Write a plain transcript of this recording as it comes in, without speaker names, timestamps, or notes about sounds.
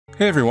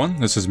Hey everyone,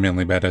 this is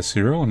Manly Badass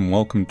Hero, and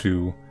welcome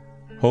to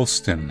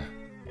Holstin,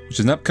 which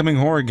is an upcoming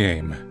horror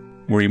game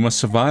where you must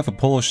survive a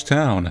Polish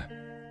town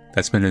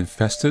that's been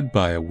infested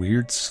by a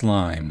weird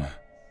slime.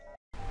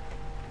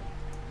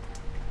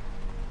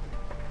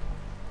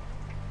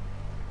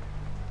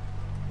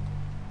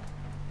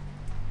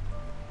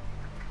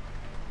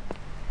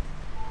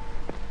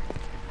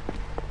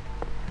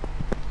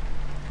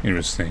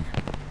 Interesting.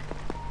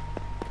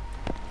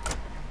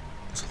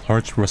 There's a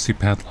large rusty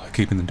padlock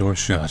keeping the door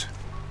shut.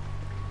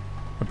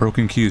 A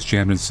broken key is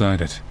jammed inside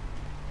it.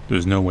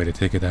 There's no way to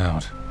take it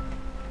out.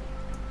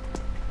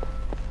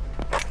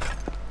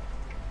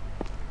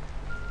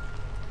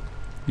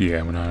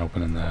 Yeah, we're not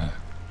opening that.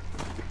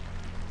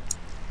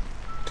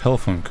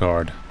 Telephone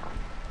card.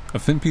 A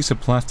thin piece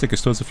of plastic. It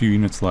still has a few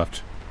units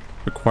left.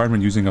 Required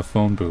when using a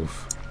phone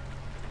booth.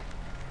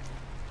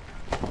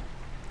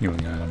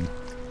 Healing item.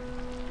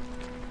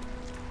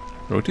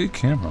 Rotate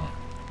camera.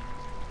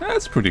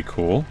 That's pretty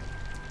cool.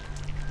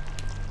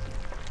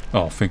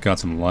 Oh, Fink got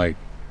some light.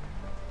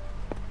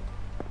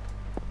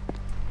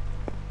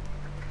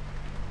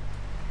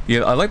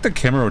 Yeah, I like the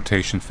camera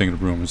rotation thing in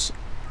rooms.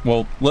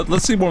 Well,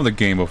 let's see more of the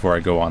game before I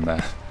go on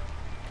that.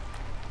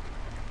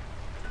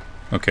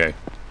 Okay.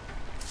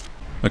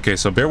 Okay,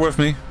 so bear with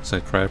me as I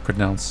try to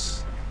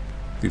pronounce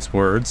these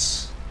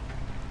words.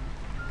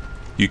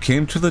 You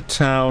came to the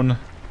town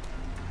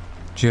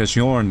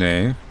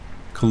Jeziorne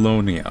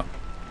Colonia.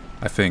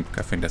 I think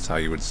that's how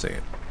you would say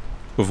it.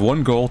 With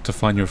one goal, to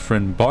find your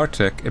friend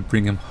Bartek and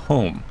bring him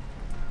home.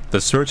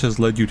 The search has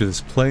led you to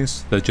this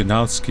place, the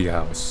Janowski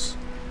house.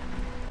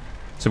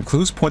 Some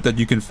clues point that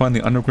you can find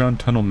the underground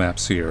tunnel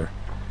maps here.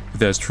 If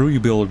that is true,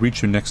 you'll be able to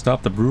reach your next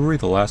stop, the brewery,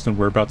 the last known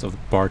whereabouts of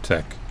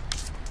Bartek.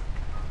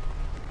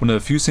 One of the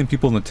few sane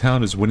people in the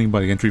town is waiting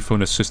by the entry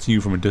phone, assisting you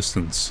from a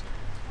distance.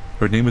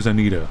 Her name is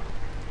Anita,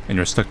 and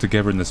you're stuck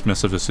together in this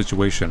mess of a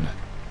situation.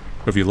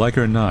 But if you like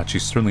her or not, she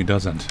certainly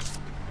doesn't.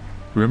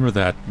 Remember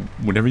that,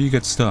 whenever you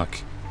get stuck,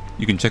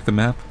 you can check the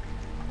map,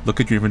 look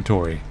at your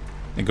inventory,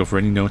 and go for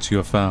any notes you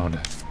have found.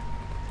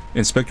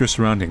 Inspect your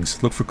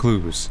surroundings, look for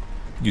clues.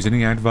 Use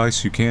any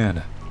advice you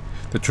can.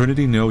 The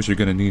Trinity knows you're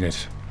gonna need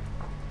it.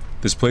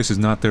 This place is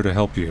not there to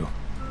help you.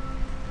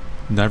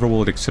 Neither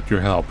will it accept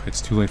your help.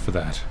 It's too late for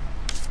that.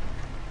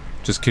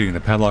 Just kidding, the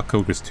padlock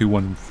code is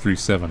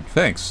 2137.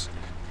 Thanks!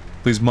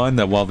 Please mind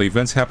that while the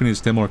events happening in this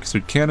demo are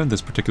considered canon,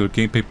 this particular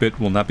gameplay bit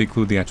will not be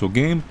included in the actual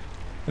game,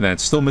 and that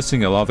it's still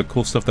missing a lot of the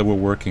cool stuff that we're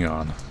working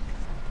on.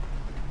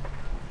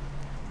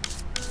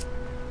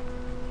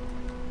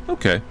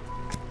 Okay.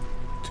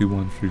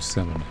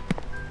 2137.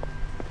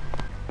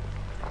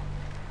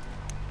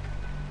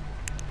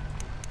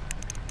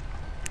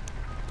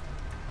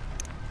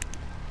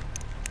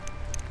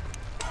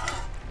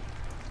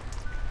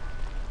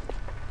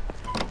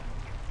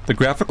 The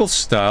graphical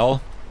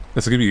style,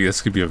 this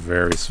could be a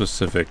very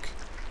specific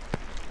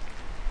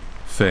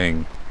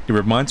thing. It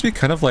reminds me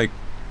kind of like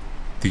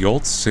the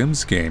old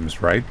Sims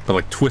games, right? But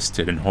like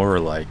twisted and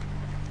horror-like.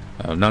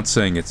 I'm not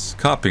saying it's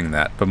copying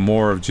that, but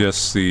more of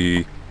just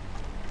the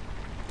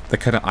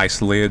kind of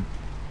isolated,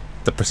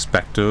 the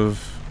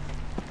perspective,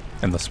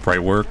 and the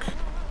sprite work.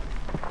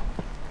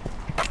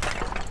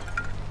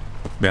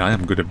 Man, I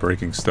am good at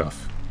breaking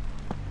stuff.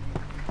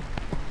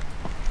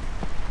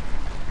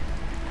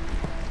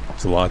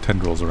 There's a lot of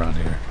tendrils around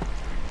here.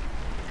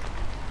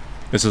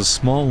 It's a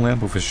small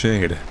lamp with a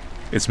shade.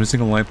 It's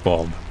missing a light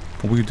bulb.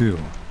 What will you do?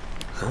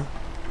 Huh?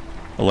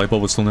 A light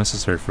bulb is still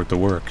necessary for it to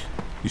work.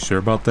 You sure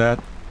about that?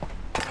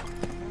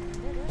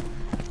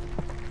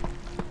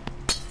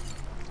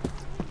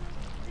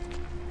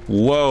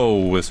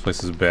 Whoa, this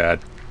place is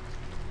bad.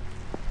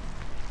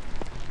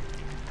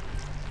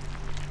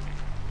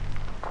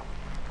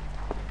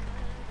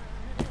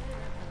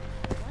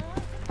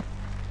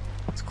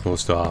 It's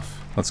closed off.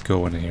 Let's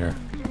go in here.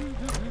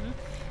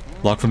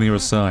 Locked from the other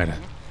side.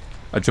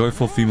 A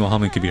joyful female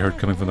humming can be heard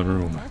coming from the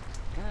room.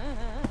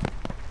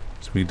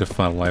 So we need to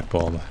find a light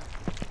bulb.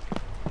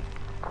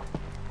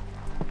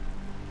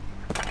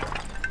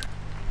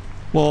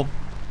 Well,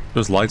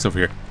 there's lights over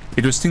here.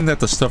 Interesting that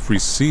the stuff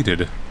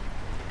receded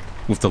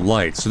with the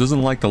light, so it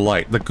doesn't like the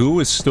light. The goo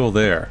is still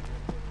there.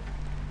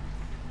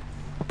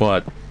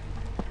 But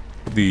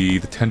the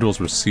tendrils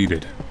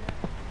receded.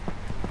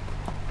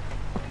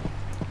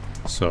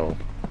 So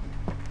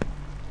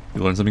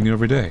you learn something new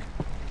every day.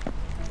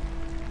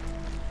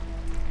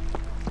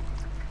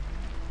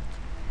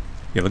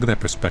 Yeah, look at that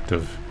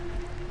perspective.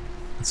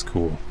 That's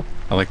cool.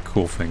 I like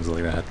cool things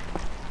like that.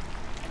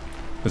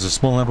 There's a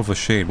small lamp with a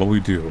shade. What will we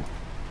do?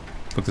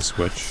 Flick the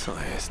switch.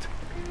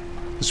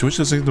 The switch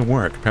doesn't seem to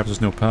work. Perhaps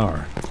there's no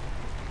power.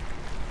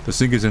 The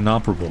sink is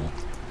inoperable.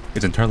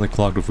 It's entirely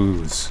clogged with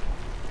ooze.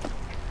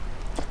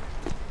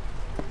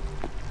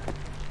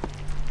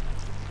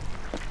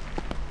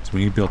 So we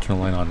need to be able to turn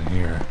the light on in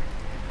here.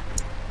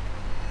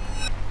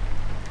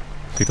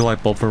 Take the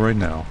light bulb for right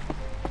now.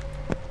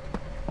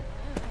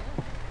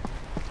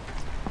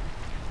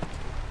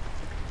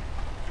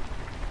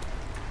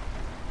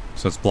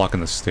 So it's blocking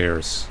the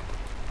stairs.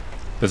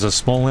 There's a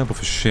small lamp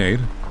with a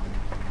shade.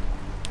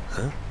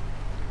 Huh?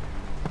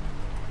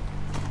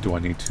 do I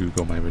need to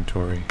go my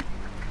inventory?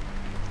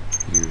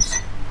 Use.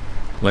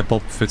 Light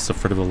bulb fits the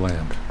front of the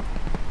lamp.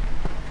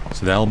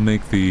 So that'll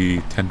make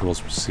the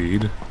tendrils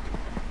recede.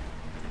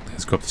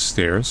 Let's go up the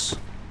stairs.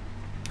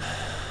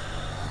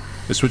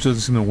 The switch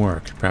doesn't seem to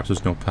work. Perhaps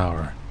there's no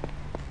power.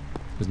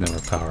 There's never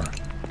power.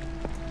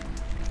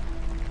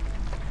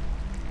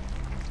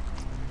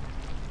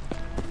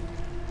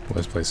 Well,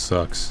 this place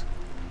sucks.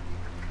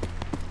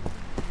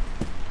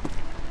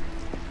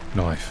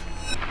 Knife.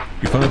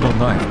 You found a little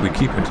knife. We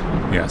keep it.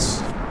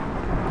 Yes.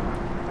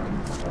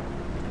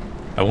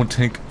 I won't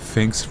take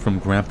things from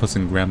Grandpa's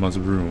and Grandma's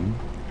room,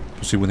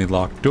 especially when they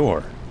lock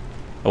door.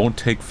 I won't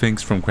take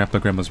things from Grandpa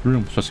and Grandma's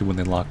room, especially when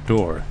they lock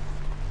door.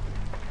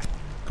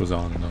 Goes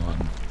on and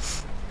on.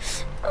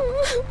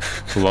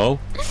 Hello?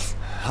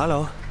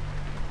 Halo?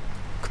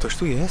 Ktoś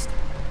tu jest?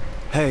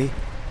 Hej,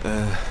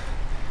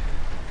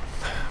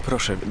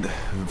 proszę,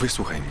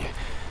 wysłuchaj mnie.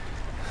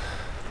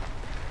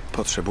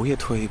 Potrzebuję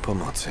twojej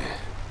pomocy.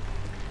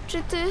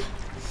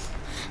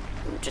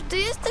 Czy ty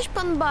jesteś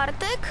pan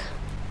Bartek?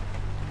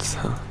 Co?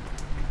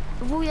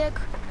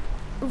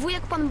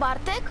 Wujek pan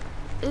Bartek?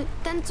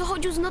 Ten, co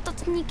chodził z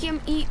notatnikiem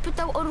i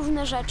pytał o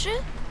różne rzeczy?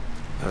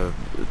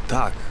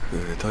 Tak,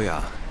 to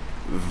ja.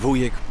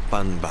 Wujek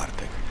pan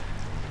Bartek.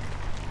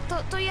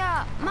 To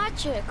ja,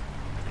 Maciek.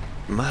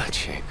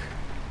 Maciek.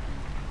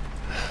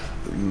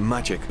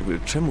 Maciek,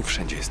 czemu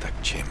wszędzie jest tak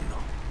ciemno?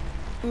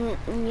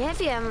 Nie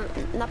wiem,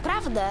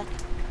 naprawdę.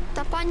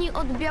 Ta pani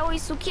od białej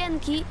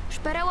sukienki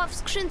szperała w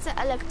skrzynce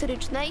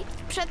elektrycznej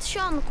w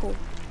przedsionku.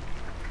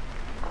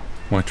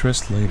 White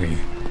dressed lady.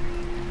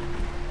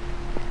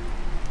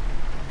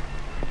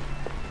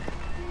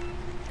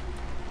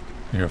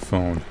 Your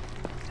phone.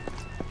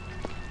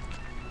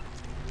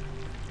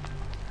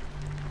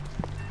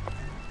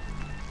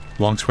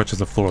 Long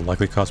stretches of floor,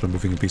 likely caused by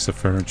moving a piece of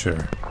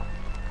furniture.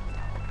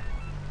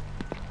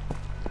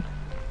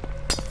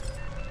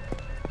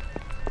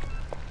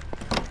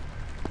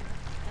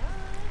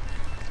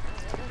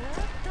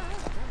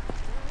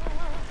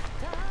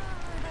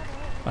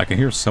 I can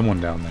hear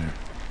someone down there.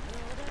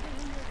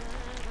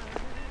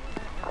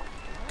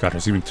 God,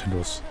 there's even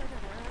tendrils.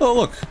 Oh,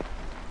 look!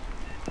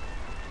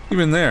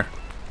 Even there!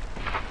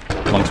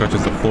 Long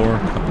stretches of floor,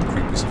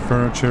 moving a piece of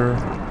furniture.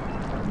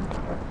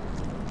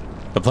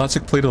 The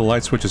plastic plate of the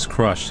light switch is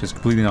crushed. It's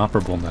completely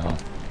inoperable now.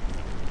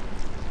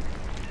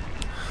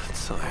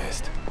 Co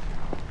jest?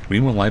 We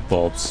need more light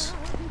bulbs.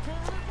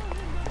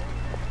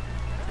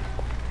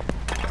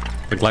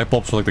 Like, light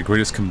bulbs are like the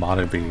greatest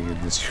commodity in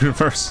this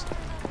universe.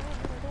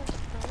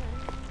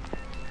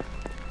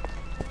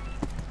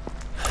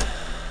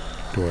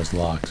 Door is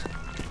locked.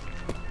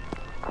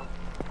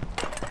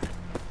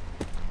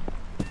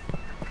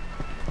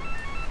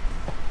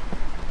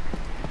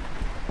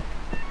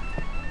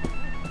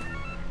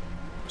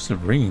 Where's the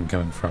ringing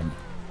coming from?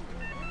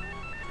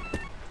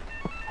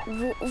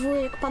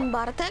 Wujek pan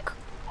Bartek?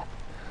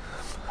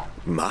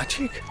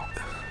 Maciek?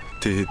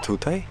 Ty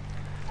tutaj?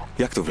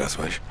 Jak tu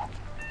wlazłeś?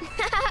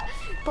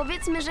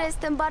 Powiedzmy, że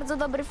jestem bardzo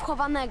dobry w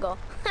chowanego.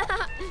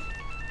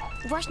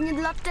 Właśnie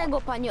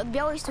dlatego pani od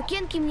białej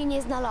sukienki mnie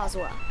nie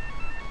znalazła.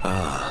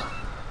 A,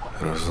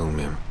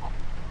 rozumiem.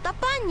 Ta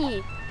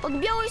pani od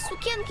białej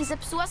sukienki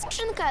zepsuła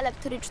skrzynkę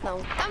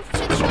elektryczną. Tam w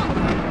przedsionku.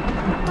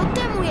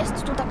 To temu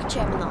jest tu tak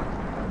ciemno.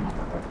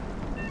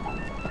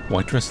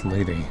 White dressed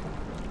lady.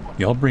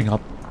 Y'all bring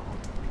up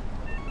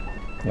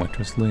white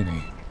dressed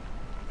lady.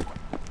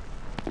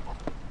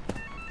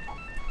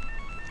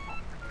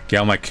 Get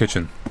out of my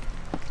kitchen.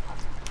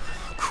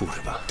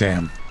 Kurwa.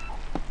 Damn.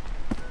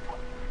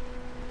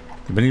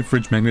 The many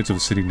fridge magnets of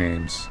the city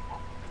names.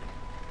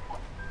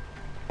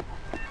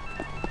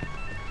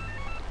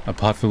 A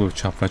pot filled with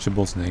chopped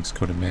vegetables and eggs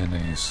coated in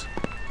mayonnaise.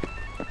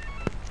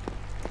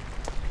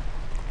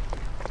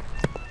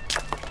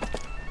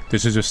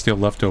 Dishes are still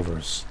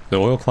leftovers. The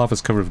oilcloth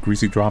is covered with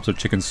greasy drops of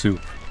chicken soup.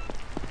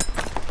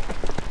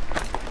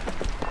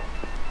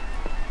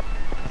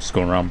 Just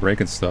going around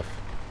breaking stuff.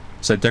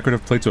 Set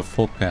decorative plates with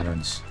folk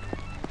patterns.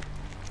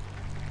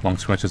 Long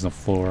scratches on the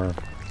floor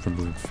from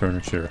moving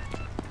furniture.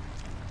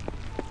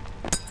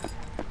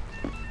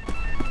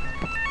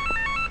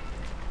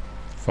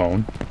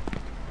 Phone.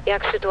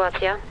 Jak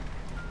sytuacja?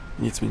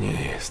 Nic mi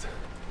nie jest.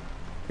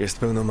 Jest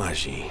pełno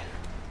mazi.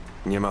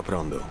 Nie ma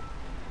prądu.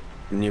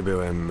 Nie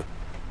byłem...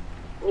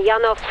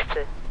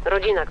 Janowscy.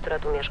 Rodzina, która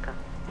tu mieszka.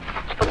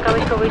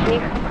 Spotkałeś kogoś z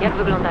nich? Jak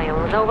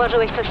wyglądają?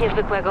 Zauważyłeś coś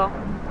niezwykłego?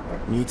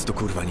 Nic tu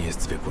kurwa nie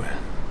jest zwykłe.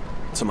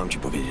 Co mam ci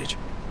powiedzieć?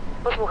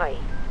 Posłuchaj,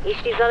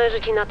 jeśli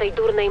zależy ci na tej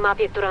durnej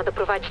mapie, która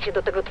doprowadzi cię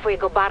do tego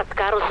twojego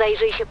Bartka,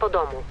 rozejrzyj się po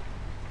domu.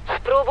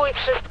 Spróbuj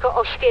wszystko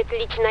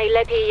oświetlić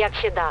najlepiej jak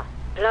się da.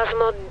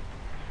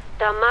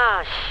 Ta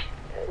maź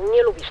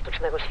nie lubi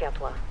sztucznego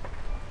światła.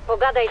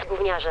 Pogadaj z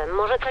gówniarzem,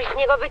 może coś z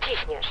niego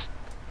wyciśniesz.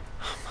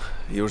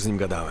 Już z nim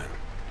gadałem.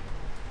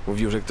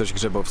 Mówił, że ktoś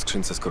grzebał w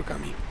skrzynce z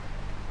korkami.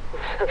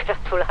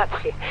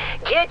 Gratulacje.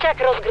 Dzieciak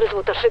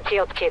rozgryzł to szybciej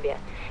od ciebie.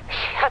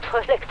 Światło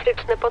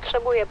elektryczne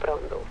potrzebuje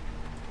prądu.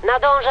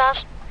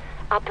 Nadążasz?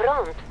 A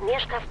prąd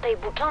mieszka w tej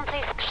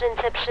buczącej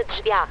skrzynce przy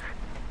drzwiach.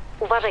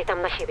 Uważaj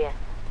tam na siebie.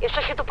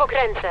 Jeszcze się tu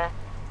pokręcę.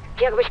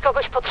 Jakbyś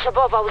kogoś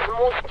potrzebował z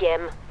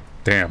mózgiem.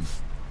 Damn.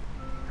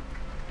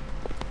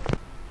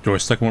 Door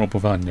second one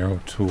open with a narrow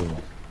tool.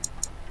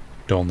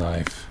 Dull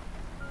knife.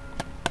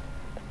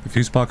 The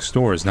fuse box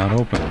door is not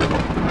open.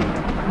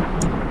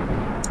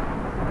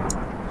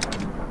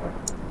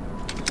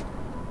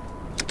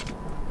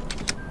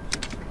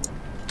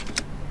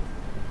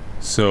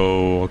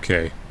 So,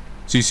 okay.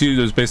 So you see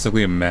there's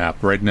basically a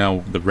map. Right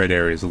now the red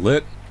area is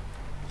lit.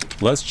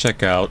 Let's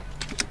check out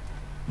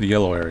the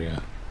yellow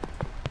area.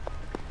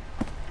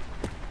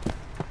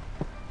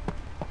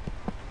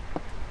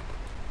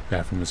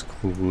 Bathroom is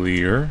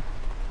clear.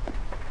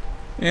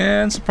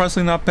 And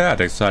surprisingly not bad,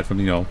 aside from,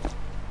 you know,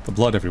 the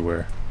blood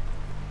everywhere.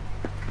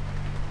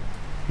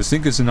 The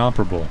sink is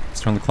inoperable.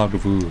 It's currently clogged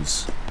with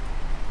ooze.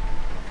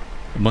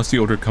 The musty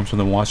odor comes from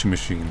the washing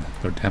machine.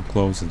 There are damp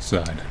clothes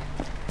inside.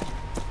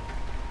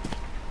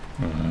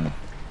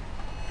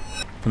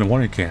 From the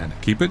water can.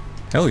 Keep it?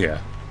 Hell yeah.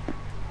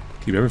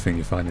 Keep everything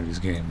you find in these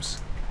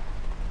games.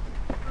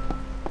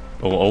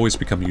 It will always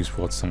become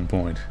useful at some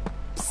point.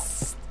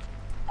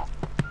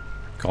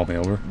 Call me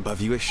over.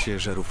 Bawiłeś się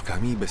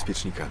żarówkami i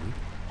bezpiecznikami?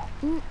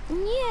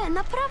 Nie,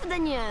 naprawdę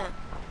nie.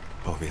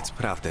 Powiedz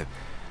prawdę.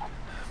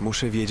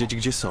 Muszę wiedzieć,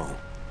 gdzie są.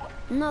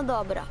 No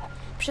dobra.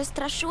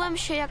 Przestraszyłem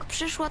się, jak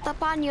przyszła ta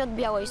pani od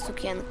białej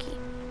sukienki.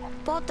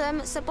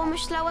 Potem se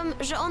pomyślałem,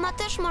 że ona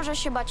też może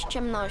się bać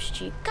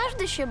ciemności.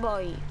 Każdy się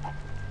boi.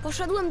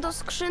 Poszedłem do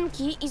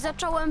skrzynki i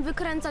zacząłem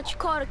wykręcać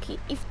korki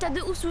i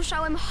wtedy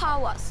usłyszałem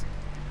hałas.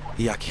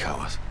 Jaki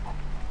hałas?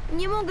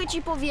 Nie mogę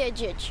ci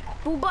powiedzieć.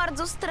 Był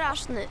bardzo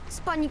straszny.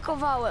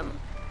 Spanikowałem.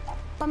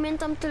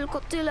 Pamiętam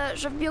tylko tyle,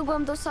 że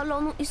wbiegłem do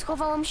salonu i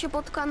schowałem się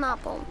pod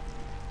kanapą.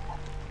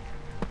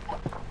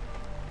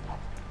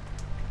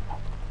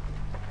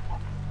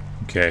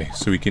 Okay,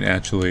 so we can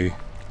actually...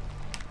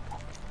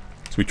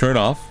 So we turn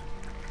off,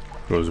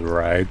 goes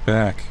right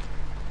back.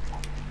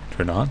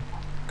 Turn on,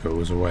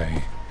 goes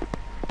away.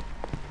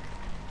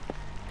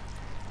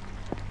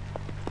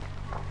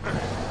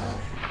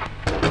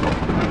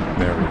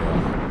 There we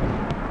go.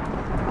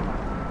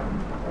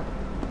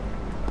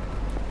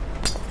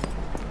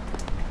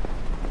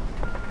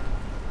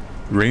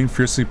 Rain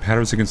fiercely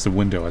patters against the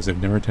window as if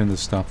never intended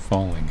to stop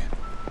falling.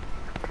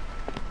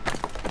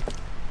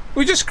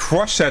 We just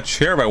crushed that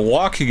chair by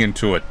walking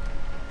into it.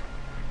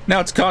 Now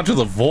it's gone to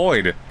the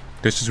void.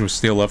 Dishes were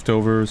stale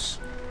leftovers.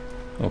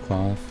 Oil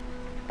cloth.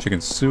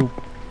 Chicken soup.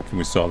 And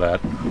we saw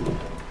that.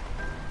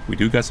 We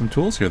do got some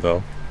tools here,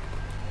 though.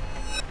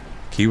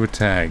 Keyword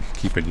tag.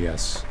 Keep it,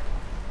 yes.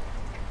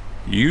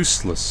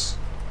 Useless.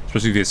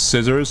 Especially if you have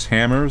scissors,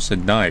 hammers,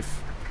 and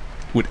knife.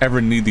 Who would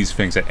ever need these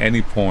things at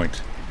any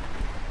point?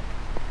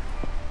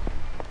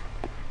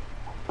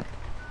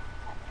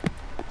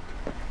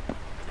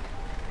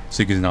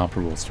 Sig is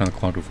inoperable. It's trying to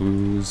clog with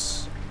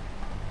ooze.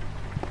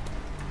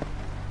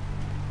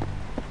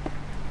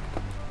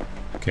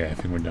 Okay, I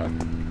think we're done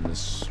in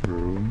this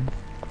room.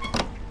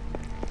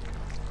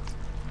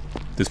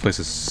 This place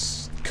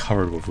is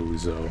covered with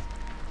ooze, though.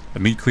 A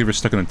meat cleaver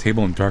stuck on the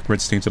table and dark red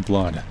stains of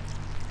blood,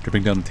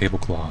 dripping down the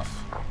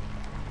tablecloth.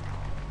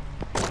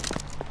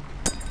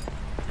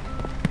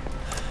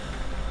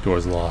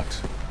 Door's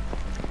locked.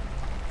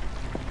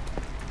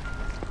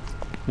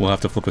 We'll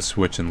have to flip a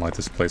switch and light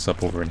this place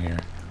up over in here.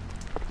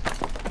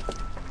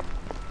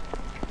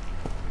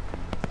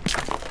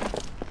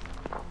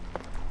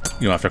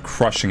 You know, after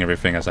crushing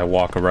everything as I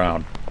walk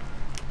around.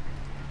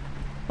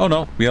 Oh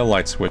no, we have a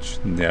light switch.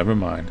 Never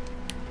mind.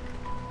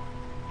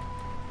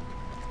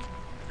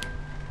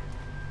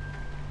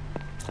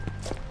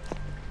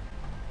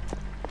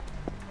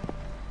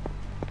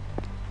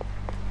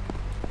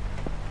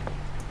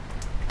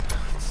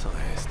 Co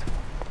jest?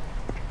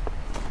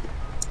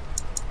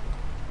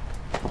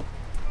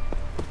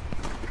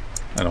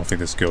 I don't think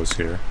this goes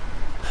here.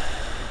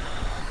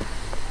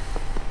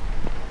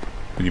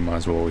 But you might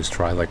as well always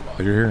try, like,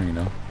 while you're here, you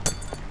know?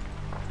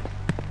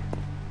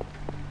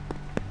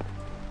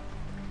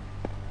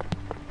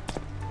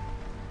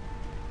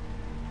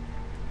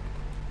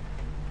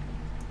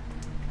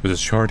 There's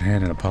a charred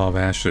hand and a pile of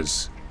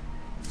ashes.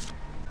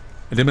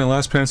 I did my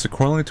last penance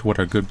accordingly to what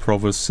our good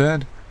provost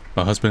said.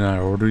 My husband and I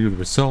ordered you the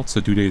results.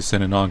 The due date is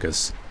set in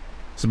August.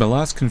 This is my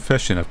last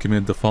confession. I've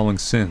committed the following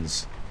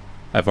sins.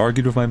 I've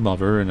argued with my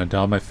mother and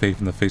endowed my faith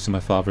in the face of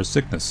my father's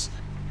sickness.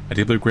 I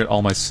deeply regret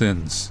all my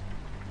sins.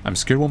 I'm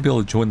scared I won't be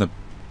able to join the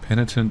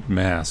penitent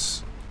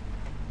mass.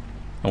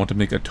 I want to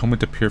make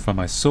atonement to purify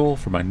my soul.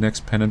 For my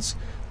next penance,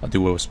 I'll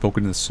do what was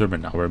spoken in the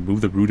sermon. I'll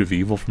remove the root of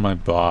evil from my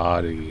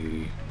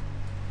body.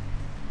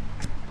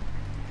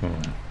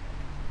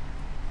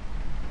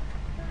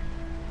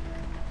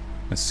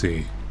 Let's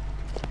see.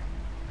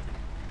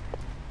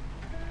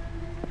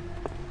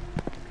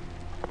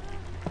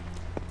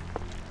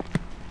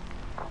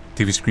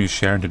 TV screen is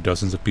shattered into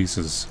dozens of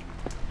pieces.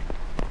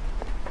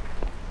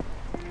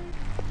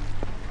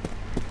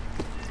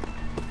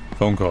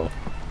 Phone call.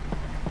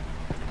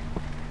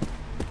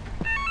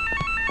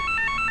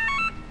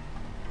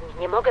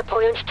 Nie mogę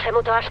pojąć,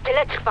 czemu to aż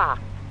tyle trwa.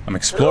 I'm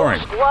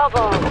exploring. Rusz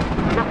głową!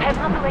 Na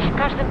pewno byłeś w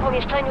każdym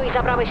pomieszczeniu i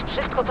zabrałeś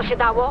wszystko, co się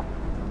dało?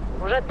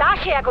 Może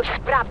da się jakoś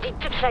sprawdzić,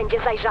 czy wszędzie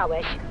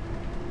zajrzałeś?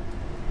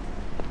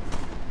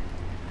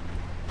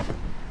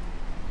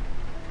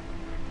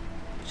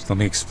 Just let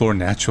me explore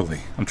naturally.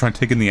 I'm trying to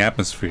take in the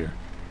atmosphere.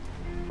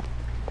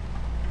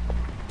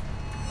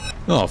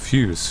 Oh,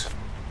 fuse.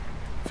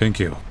 Thank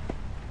you.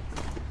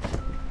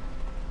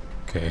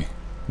 Okay,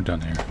 we're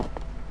done here.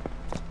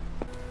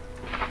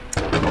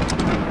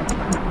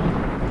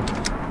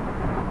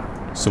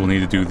 So we'll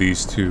need to do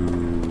these two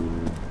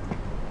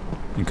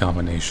in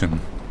combination.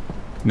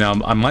 Now,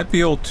 I might be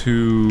able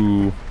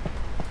to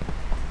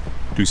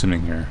do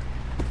something here.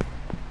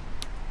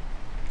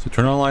 So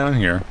turn on the light on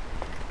here.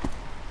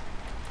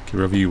 Get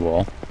rid of you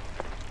all.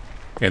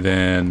 And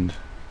then...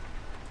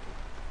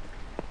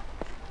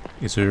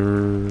 Is there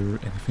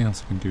anything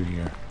else I can do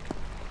here?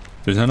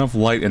 There's not enough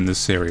light in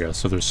this area,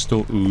 so there's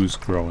still ooze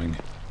growing.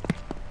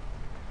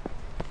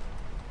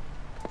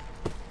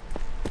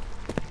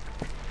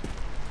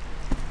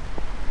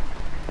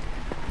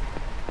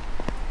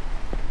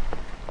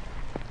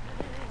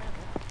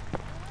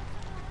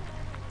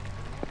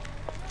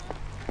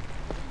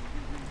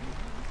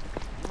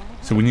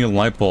 So we need a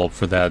light bulb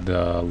for that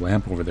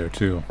lamp over there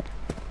too.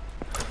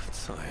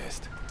 Co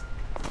jest?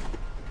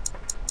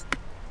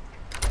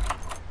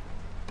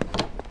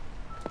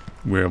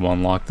 We'll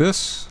unlock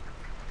this.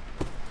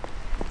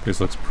 This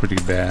looks pretty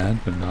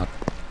bad, but not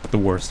the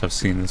worst I've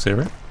seen in this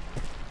area.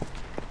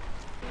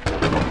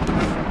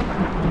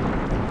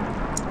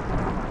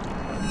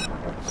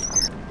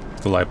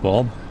 The light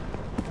bulb.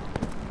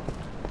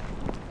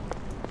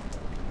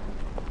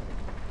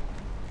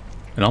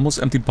 An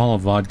almost empty bottle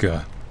of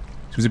vodka.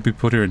 Seems to be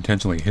put here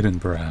intentionally, hidden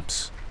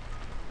perhaps.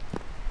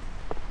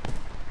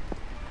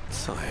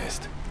 Co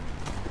jest?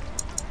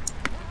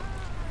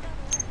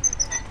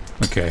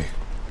 Okay.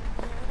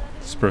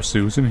 Disperse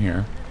ooze in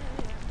here.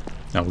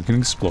 Now we can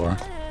explore.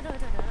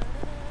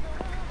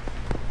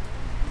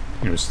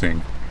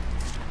 Interesting.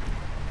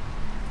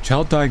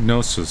 Child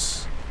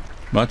diagnosis.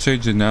 Maciej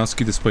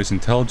Janowski displays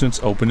intelligence,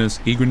 openness,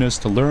 eagerness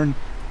to learn,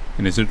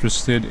 and is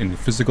interested in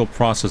physical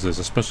processes,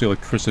 especially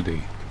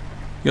electricity.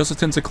 He also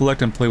tends to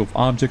collect and play with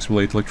objects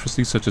related to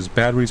electricity such as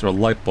batteries or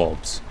light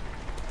bulbs.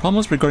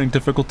 Problems regarding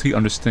difficulty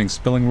understanding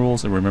spelling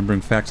rules and remembering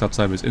facts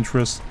outside of his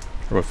interests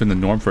are within the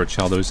norm for a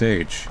child of his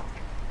age.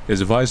 It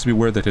is advised to be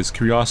aware that his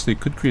curiosity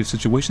could create a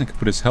situation that could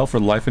put his health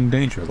or life in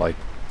danger, like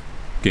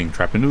getting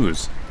trapped in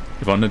ooze,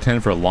 if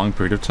unattended for a long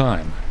period of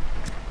time.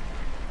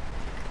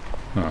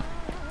 Huh.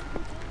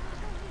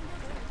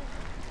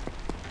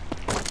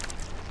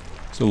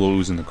 There's a little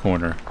ooze in the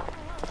corner.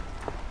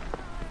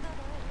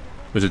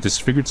 There's a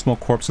disfigured small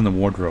corpse in the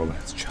wardrobe.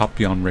 It's chopped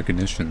beyond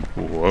recognition.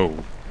 Whoa.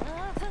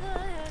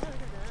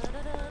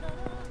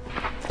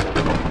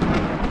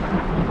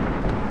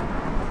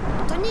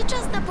 To nie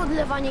czas na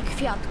podlewanie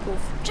kwiatków.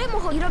 Czemu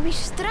robisz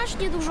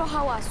strasznie dużo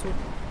hałasu?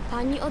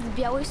 Pani od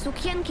białej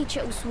sukienki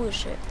cię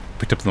usłyszy.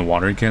 Picked up the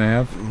watering can I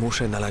have?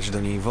 Muszę nalać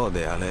do niej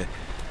wody, ale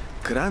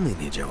krany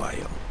nie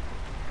działają.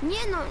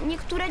 Nie no,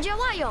 niektóre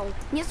działają.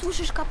 Nie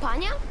słyszysz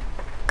kapania?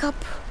 Kap,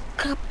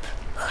 kap,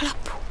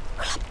 chlap,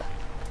 chlap.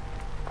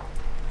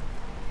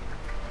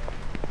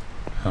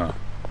 Huh.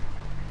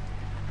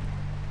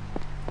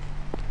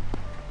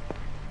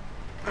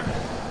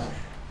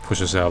 Push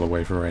this out of the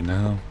way for right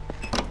now.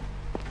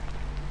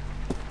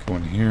 Go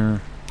in here.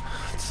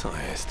 Co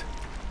jest?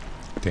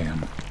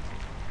 Damn.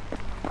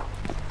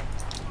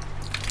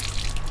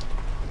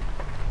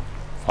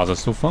 Faucet's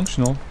still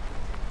functional.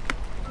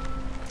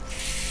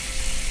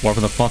 Water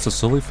from the faucet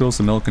slowly fills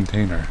the metal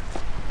container.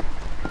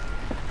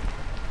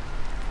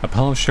 A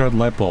pile of shattered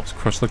light bulbs,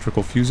 crushed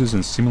electrical fuses,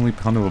 and seemingly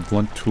pounded with a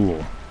blunt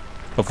tool.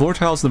 The floor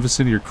tiles in the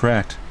vicinity are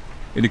cracked,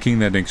 indicating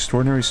that an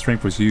extraordinary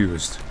strength was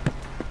used.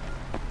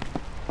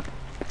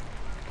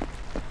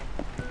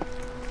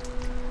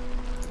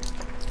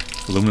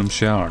 Aluminum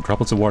shower.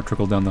 Droplets of water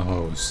trickle down the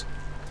hose.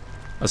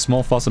 A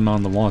small faucet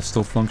mounted on the wall is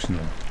still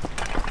functional.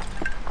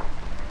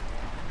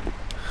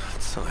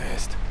 Co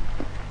jest?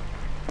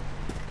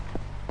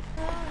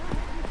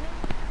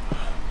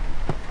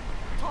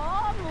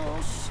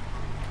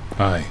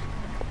 Hi.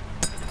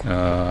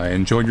 I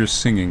enjoyed your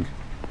singing.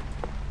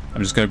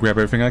 I'm just gonna grab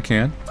everything I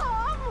can.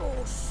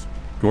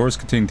 Drawers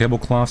containing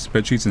tablecloths,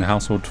 bedsheets, and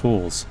household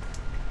tools.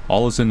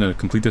 All is in a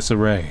complete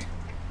disarray.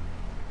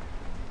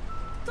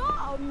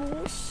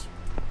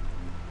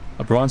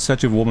 A bronze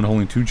statue of a woman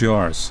holding 2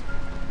 jars.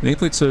 The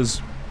nameplate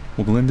says,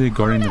 Woglinde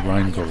guarding the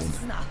Rheingold.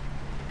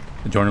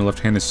 The jar in her left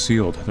hand is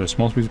sealed. There's a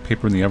small piece of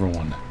paper in the other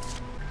one.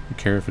 You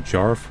carry a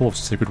jar full of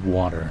sacred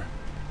water.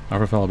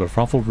 Our fellow, but a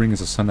frothful ring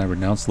is a sign that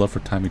renounced love for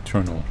time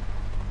eternal.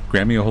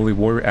 Grant me, a holy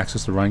warrior,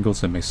 access to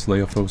Rheingolds and may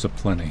slay foes of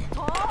plenty.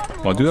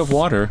 Well, I do have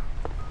water.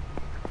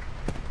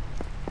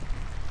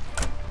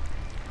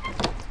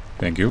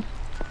 Thank you.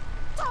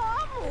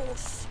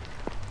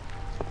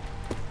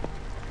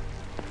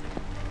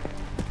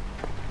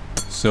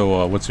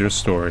 So, what's your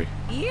story?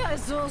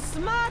 Jezus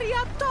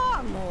Maria,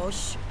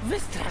 Tomuś!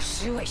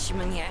 Wystraszyłeś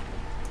mnie.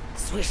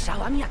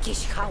 Słyszałam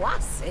jakieś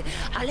hałasy,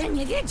 ale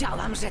nie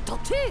wiedziałam, że to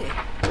ty.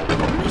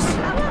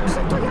 Myślałam,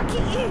 że to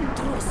jakiś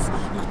intruz.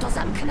 No to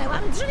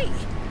zamknęłam drzwi.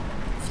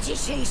 W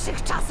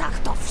dzisiejszych czasach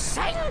to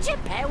wszędzie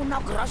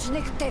pełno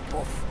groźnych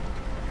typów.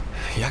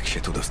 Jak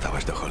się tu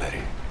dostałaś do cholery?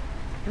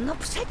 No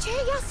przecie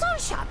ja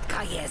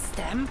sąsiadka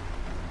jestem.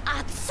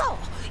 A co,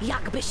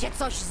 jakby się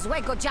coś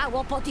złego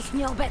działo pod ich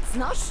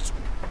nieobecność?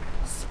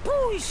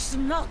 Spójrz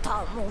no,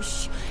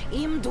 Tomuś,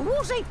 im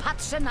dłużej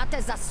patrzę na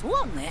te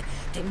zasłony,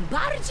 tym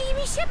bardziej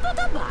mi się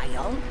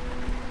podobają.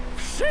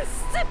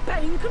 Wszyscy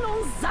pękną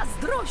z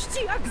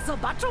zazdrości, jak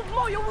zobaczą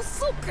moją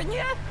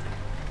suknię.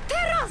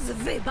 Teraz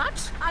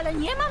wybacz, ale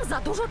nie mam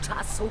za dużo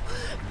czasu.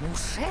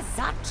 Muszę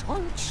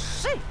zacząć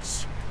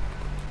szyć.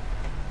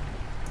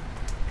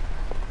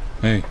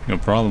 Hey, no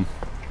problem.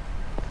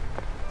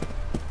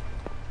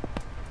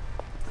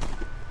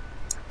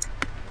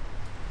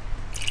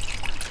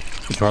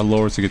 The jar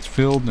lowers as it gets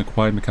filled, and a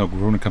quiet mechanical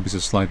groan accompanies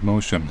a slight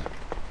motion.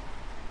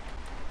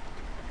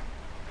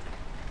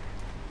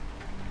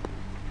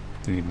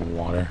 They need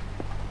more water.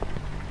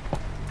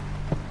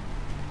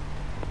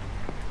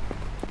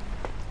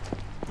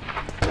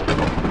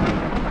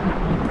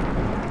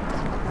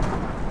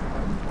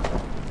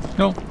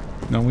 No,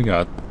 no, we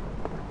got.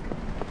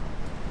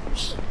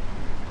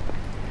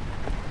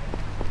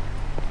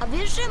 A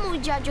wiesz, że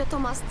mój dziadzio to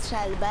ma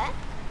strzelbę?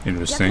 Jak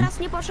Interesting. raz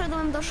nie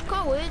poszedłem do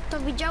szkoły, to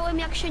widziałem,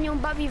 jak się nią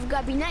bawi w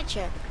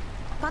gabinecie.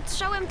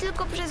 Patrzałem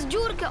tylko przez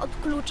dziurkę od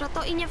klucza,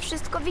 to i nie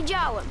wszystko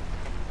widziałem.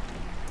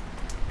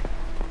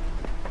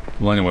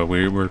 Well,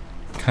 anyway, we're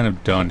kind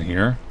of done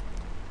here.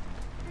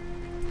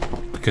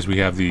 Because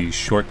we have the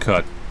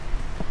shortcut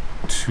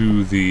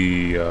to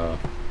the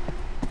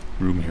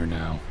room here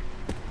now.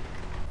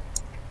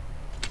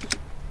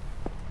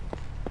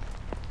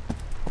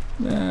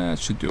 That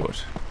should do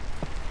it.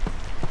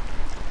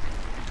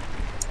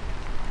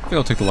 I think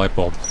I'll take the light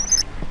bulb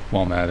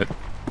while I'm at it.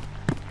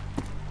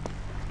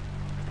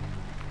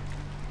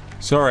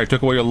 Sorry, I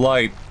took away your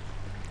light.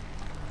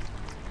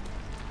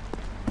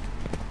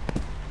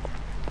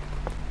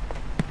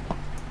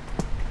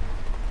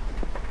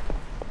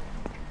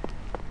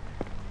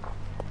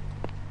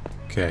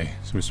 Okay,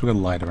 so we still got a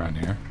light around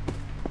here.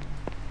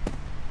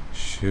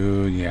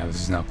 Should, yeah,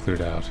 this is now cleared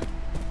out.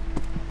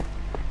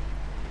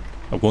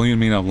 A William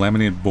made of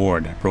laminated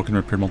board, broken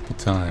and repaired multiple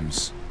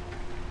times.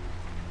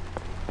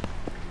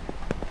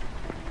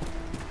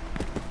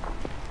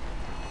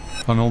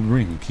 An old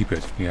ring, keep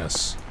it,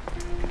 yes.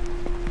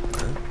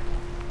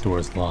 Door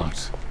is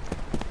locked.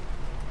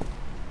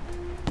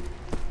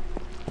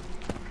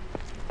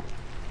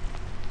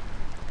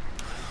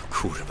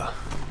 Kurwa.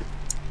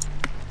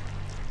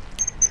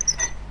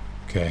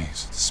 Okay,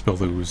 so the spill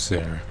the ooze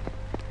there.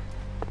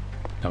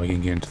 Now we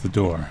can get into the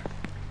door.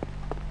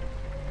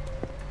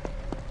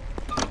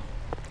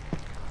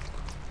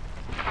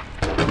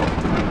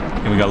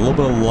 And we got a little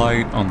bit of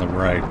light on the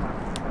right.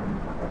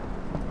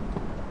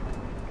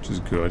 Which is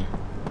good.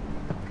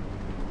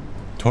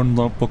 Torn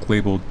notebook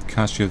labeled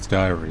Kastia's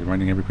diary,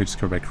 writing every page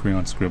covered by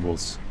crayon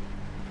scribbles.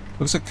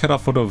 Looks like a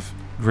cut-off photo of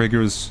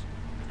Gregor's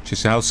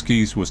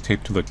Czesowski's was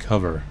taped to the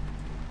cover.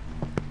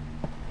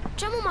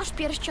 Czemu masz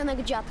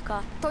pierścionek dziadka?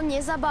 To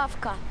nie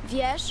zabawka,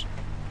 wiesz?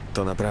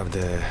 To naprawdę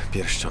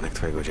pierścionek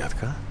twojego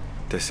dziadka?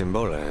 Te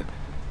symbole...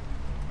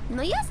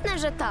 No jasne,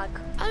 że tak,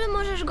 ale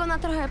możesz go na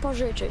trochę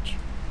pożyczyć.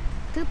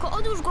 Tylko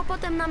odłóż go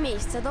potem na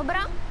miejsce, dobra?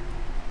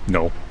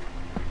 No.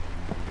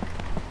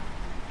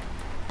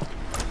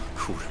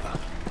 Kurwa.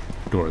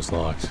 Door is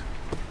locked.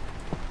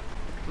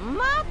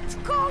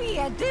 Matko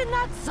jedyna,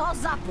 co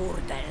za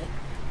burdel.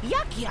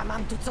 Jak ja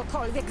mam tu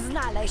cokolwiek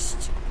znaleźć?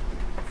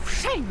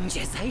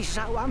 Wszędzie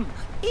zajrzałam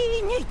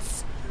i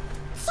nic.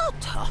 Co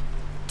to?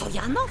 To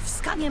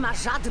Janowska nie ma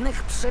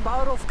żadnych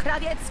przyborów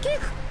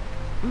krawieckich?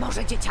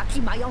 Może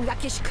dzieciaki mają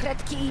jakieś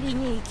kredki i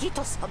linijki,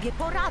 to sobie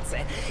poradzę,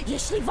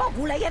 jeśli w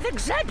ogóle je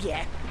wygrzebię.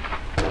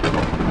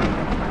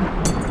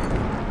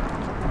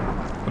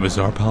 A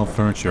bizarre pile of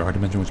furniture, hard to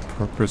imagine which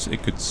purpose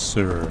it could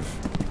serve.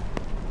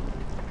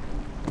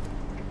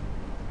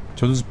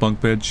 Children's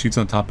bunk bed, sheets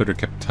on top of it are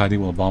kept tidy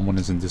while the bomb one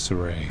is in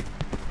disarray.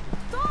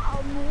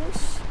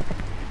 Tomuś!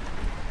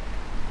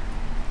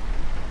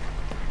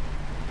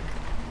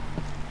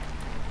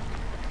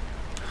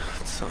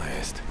 Co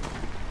jest?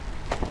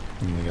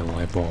 And we got a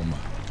light bulb.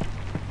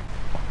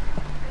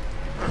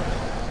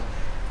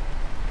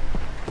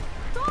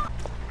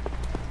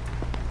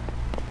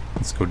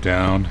 Let's go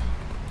down.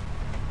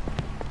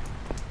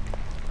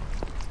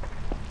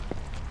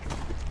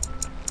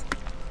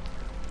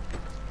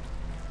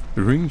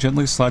 The ring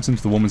gently slides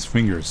into the woman's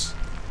fingers.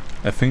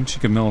 A faint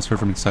shake of metal is heard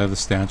from inside of the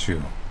statue.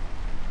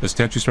 The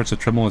statue starts to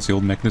tremble as the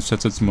old mechanism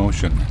sets its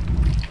motion.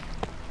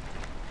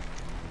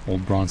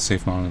 Old bronze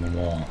safe mounted on the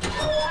wall.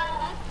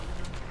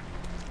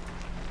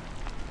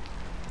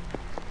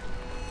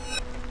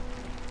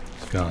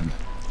 Gun.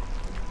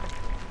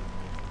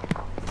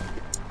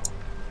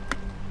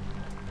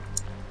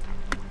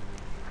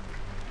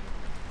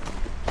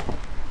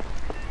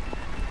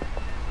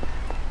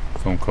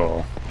 Phone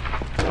call.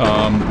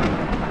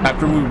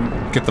 After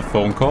we get the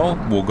phone call,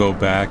 we'll go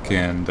back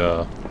and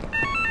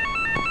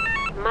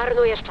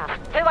Marnujesz czas.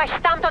 Wyłaź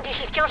stamtąd,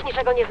 jeśli wciąż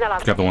niczego nie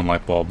znalazłeś. grab the one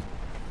light bulb.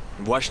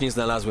 Właśnie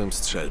znalazłem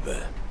strzelbę.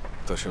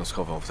 Ktoś ją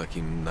schował w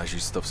takim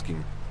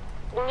nazistowskim...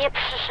 Nie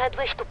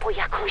przyszedłeś tu po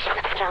jakąś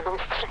zastraną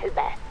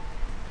strzelbę.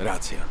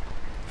 Racja.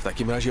 W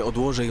takim razie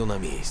odłożę ją na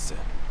miejsce.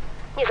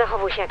 Nie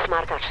zachowuj się jak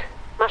smarkacz.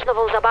 Masz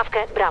nową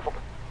zabawkę? Brawo.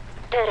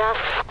 Teraz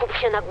skup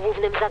się na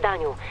głównym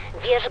zadaniu.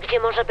 Wiesz, gdzie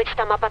może być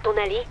ta mapa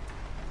tuneli?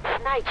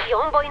 Znajdź ją,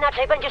 bo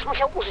inaczej będziesz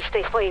musiał użyć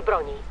tej swojej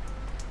broni.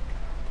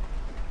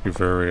 You're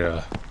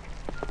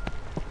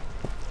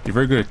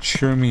very good at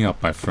cheering me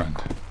up, my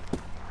friend.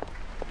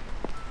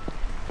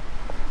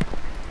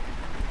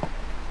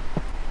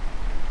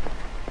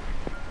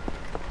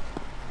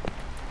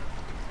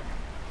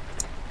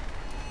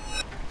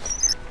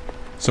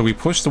 So we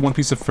push the one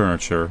piece of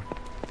furniture.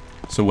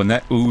 So when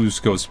that ooze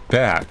goes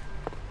back,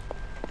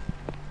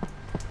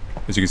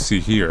 as you can see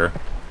here,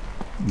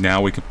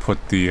 now we can put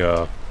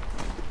the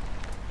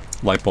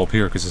light bulb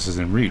here because this is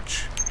in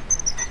reach.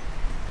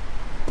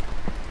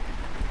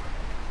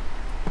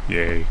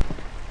 Yay.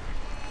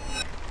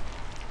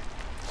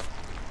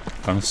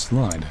 On a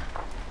slide.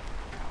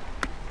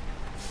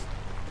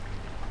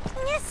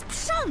 Nie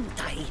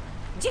sprzątaj!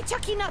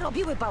 Dzieciaki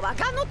narobiły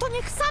bałaganu, to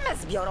niech same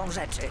zbiorą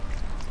rzeczy.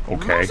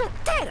 Okay. Może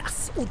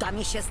teraz uda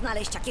mi się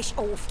znaleźć jakieś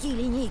ołówki i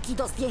linijki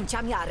do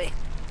zdjęcia miary.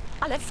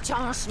 Ale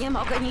wciąż nie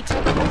mogę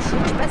niczego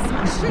uszyć bez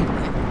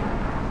maszyny.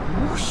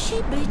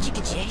 Musi być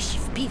gdzieś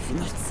w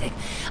piwnicy,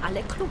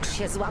 ale klucz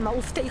się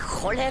złamał w tej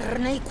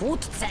cholernej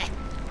kłódce.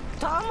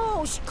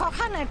 Tomuś,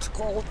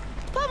 kochaneczku,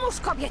 pomóż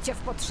kobiecie w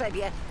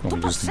potrzebie. Tu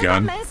potrzeba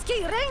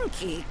męskiej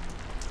ręki.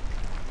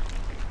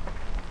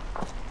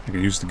 I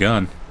can use the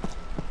gun.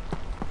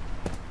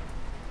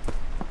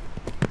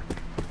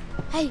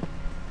 Hej!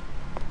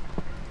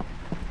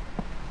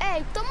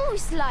 Ej, to mój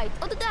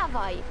slajd,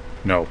 oddawaj!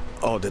 No.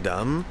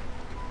 Oddam.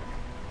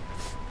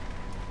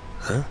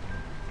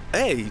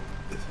 Ej,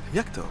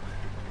 jak to?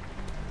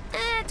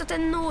 To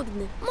ten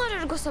nudny.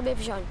 Możesz go sobie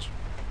wziąć.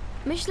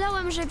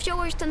 Myślałem, że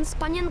wziąłeś ten z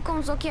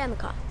panienką z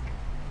okienka.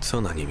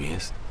 Co na nim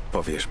jest?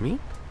 Powiesz mi?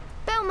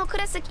 Pełno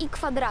kresek i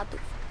kwadratów.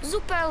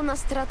 Zupełna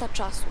strata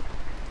czasu.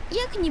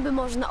 Jak niby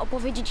można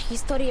opowiedzieć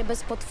historię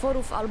bez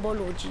potworów albo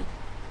ludzi?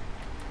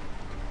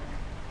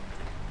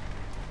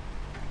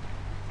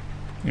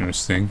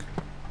 Interesting.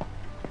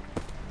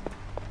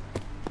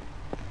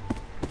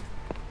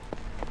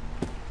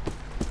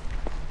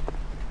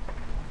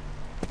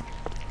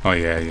 Oh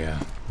yeah, yeah.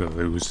 The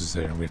ooze is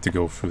there. We have to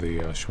go for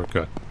the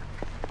shortcut.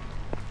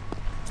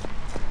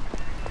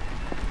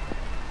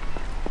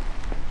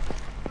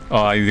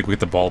 Oh, I think we get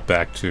the ball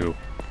back too.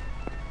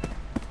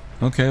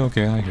 Okay,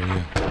 okay, I hear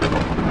you.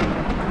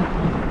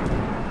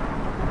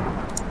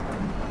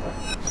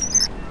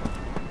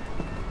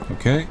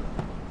 Okay.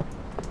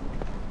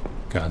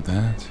 Got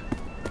that.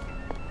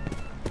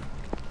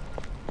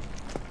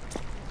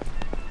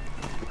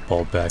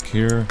 Ball back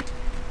here.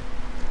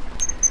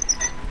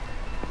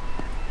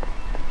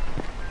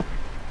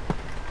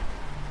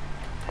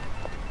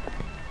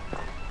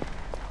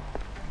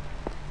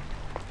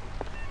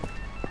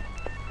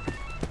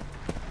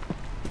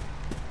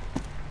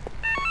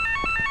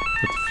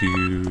 Put the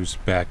fuse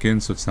back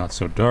in so it's not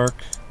so dark.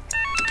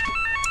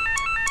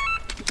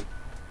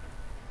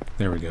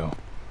 There we go.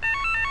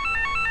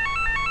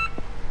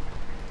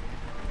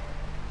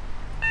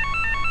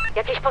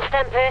 Jakieś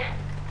postępy?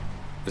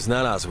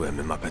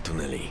 Znalazłem mapę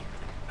tuneli,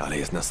 ale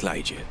jest na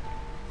slajdzie.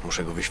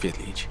 Muszę go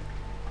wyświetlić.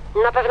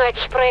 Na pewno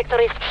jakiś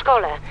projektor jest w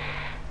szkole,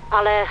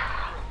 ale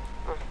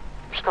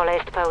w szkole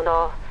jest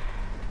pełno...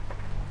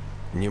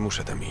 Nie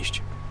muszę tam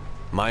iść.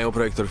 Mają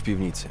projektor w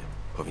piwnicy.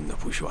 Powinno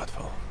pójść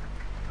łatwo.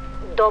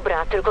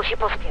 Dobra, tylko się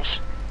pospiesz.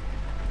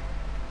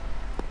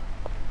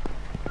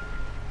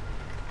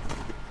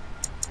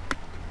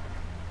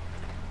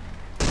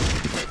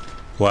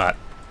 What?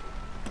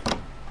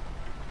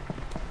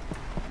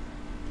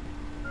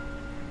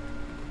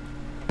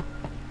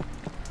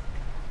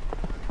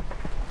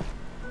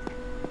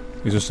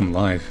 These are some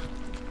life.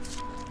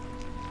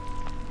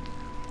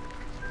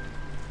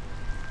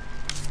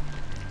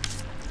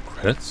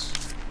 Credits?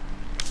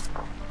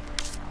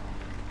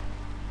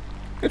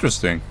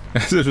 Interesting.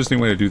 That's an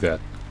interesting way to do that.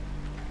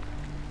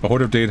 A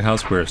hoard of dated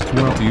housewares.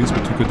 Too well to use,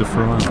 but too good to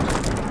throw out.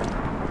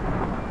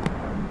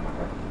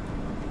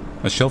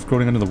 A shelf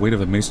growing under the weight of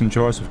the mason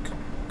jars of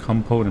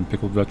compote and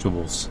pickled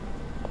vegetables.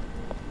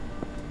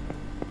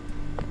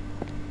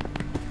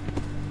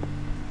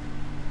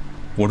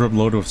 Wardrobe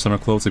load of summer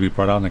clothes to be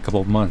brought out in a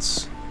couple of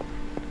months.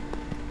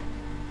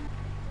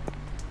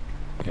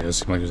 Yeah, it doesn't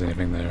seem like there's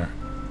anything there.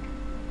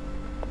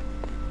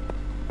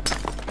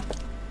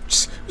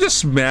 Just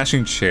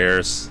smashing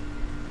chairs.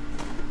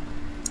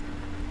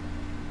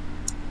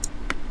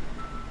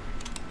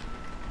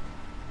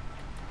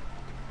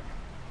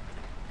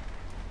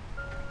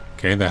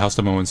 Okay, the house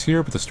demo ends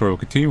here, but the story will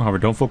continue. However,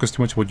 don't focus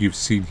too much on what you've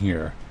seen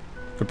here.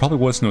 There probably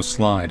was no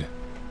slide.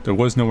 There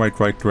was no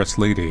right dressed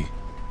lady.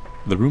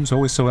 The room's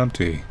always so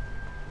empty.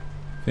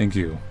 Thank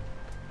you.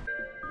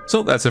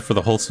 So that's it for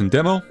the Holstin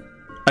demo.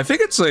 I think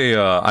it's a,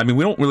 I mean,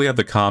 we don't really have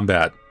the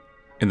combat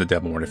in the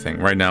demo or anything.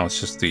 Right now it's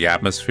just the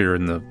atmosphere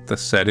and the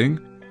setting.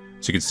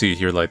 So you can see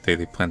here, like,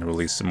 they plan to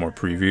release some more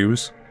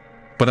previews.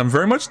 But I'm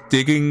very much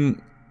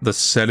digging the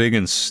setting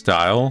and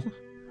style.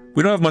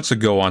 We don't have much to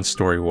go on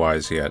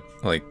story-wise yet.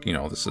 Like, you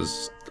know, this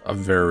is a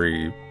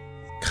very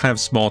kind of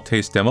small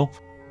taste demo.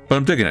 But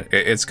I'm digging it.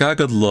 It's got a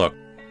good look.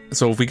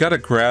 So if we got a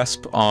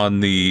grasp on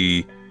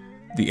the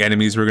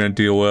enemies we're going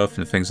to deal with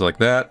and things like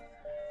that,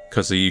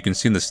 because you can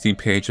see in the Steam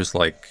page just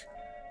like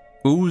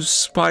ooze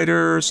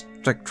spiders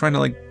like trying to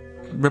like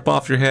rip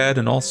off your head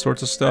and all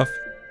sorts of stuff.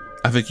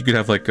 I think you could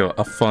have like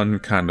a fun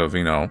kind of,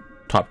 you know,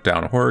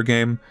 top-down horror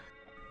game.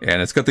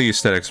 And it's got the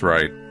aesthetics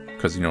right,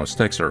 because, you know,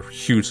 aesthetics are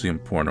hugely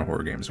important in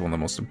horror games. One of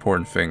the most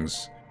important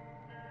things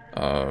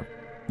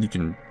you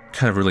can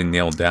kind of really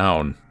nail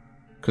down.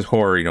 Because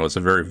horror, you know, is a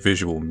very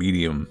visual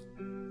medium.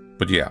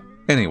 But yeah,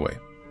 anyway.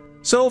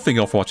 So, thank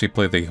you all for watching me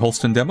play the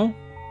Holstin demo.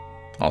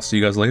 I'll see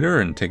you guys later,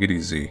 and take it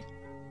easy.